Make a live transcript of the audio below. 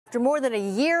After more than a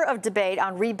year of debate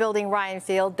on rebuilding Ryan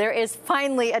Field, there is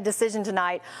finally a decision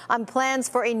tonight on plans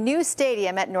for a new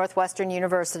stadium at Northwestern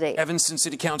University. Evanston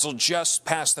City Council just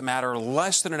passed the matter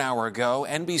less than an hour ago.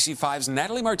 NBC5's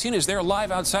Natalie Martinez there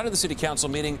live outside of the City Council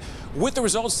meeting with the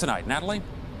results tonight. Natalie?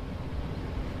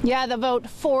 Yeah, the vote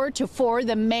 4-4.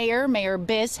 The Mayor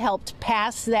Biss, helped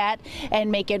pass that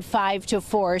and make it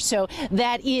 5-4. So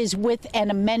that is with an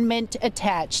amendment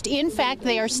attached. In fact,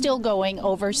 they are still going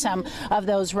over some of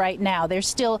those right now. They're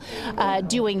still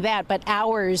doing that, but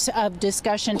hours of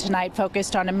discussion tonight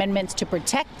focused on amendments to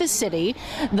protect the city.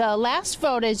 The last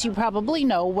vote, as you probably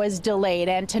know, was delayed,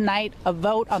 and tonight a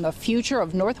vote on the future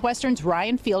of Northwestern's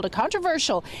Ryan Field, a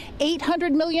controversial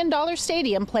 $800 million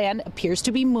stadium plan, appears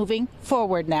to be moving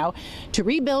forward now to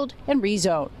rebuild and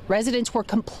rezone. Residents were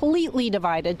completely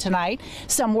divided tonight.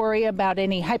 Some worry about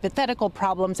any hypothetical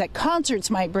problems that concerts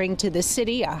might bring to the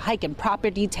city, a hike in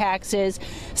property taxes,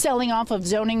 selling off of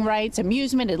zoning rights,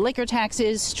 amusement and liquor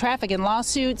taxes, traffic and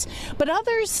lawsuits. But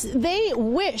others, they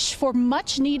wish for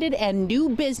much needed and new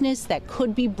business that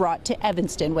could be brought to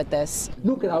Evanston with this.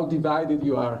 Look at how divided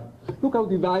you are. Look how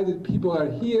divided people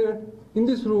are here in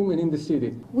this room and in the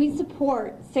city. We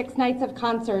support 6 nights of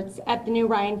concerts at the new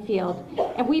Ryan Field,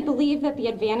 and we believe that the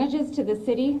advantages to the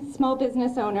city, small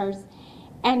business owners,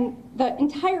 and the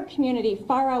entire community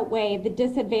far outweigh the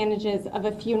disadvantages of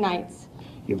a few nights.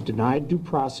 You've denied due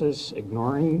process,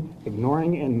 ignoring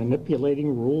and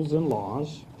manipulating rules and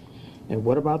laws. And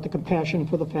what about the compassion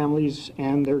for the families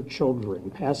and their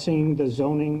children? Passing the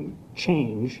zoning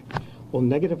change will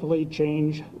negatively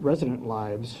change resident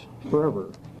lives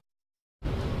forever.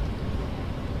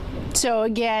 So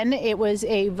again, it was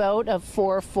a vote of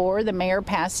 4-4, the mayor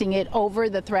passing it over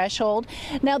the threshold.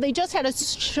 Now, they just had a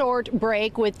short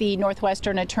break with the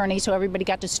Northwestern attorney, so everybody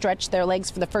got to stretch their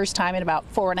legs for the first time in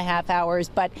about 4.5 hours.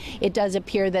 But it does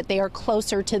appear that they are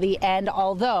closer to the end,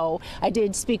 although I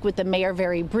did speak with the mayor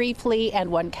very briefly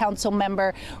and one council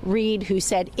member, Reed, who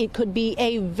said it could be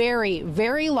a very,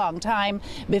 very long time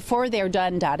before they're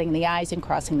done dotting the I's and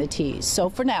crossing the T's. So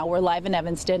for now, we're live in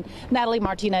Evanston. Natalie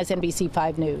Martinez,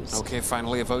 NBC5 News. Okay,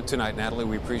 finally a vote tonight. Natalie,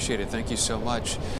 we appreciate it. Thank you so much.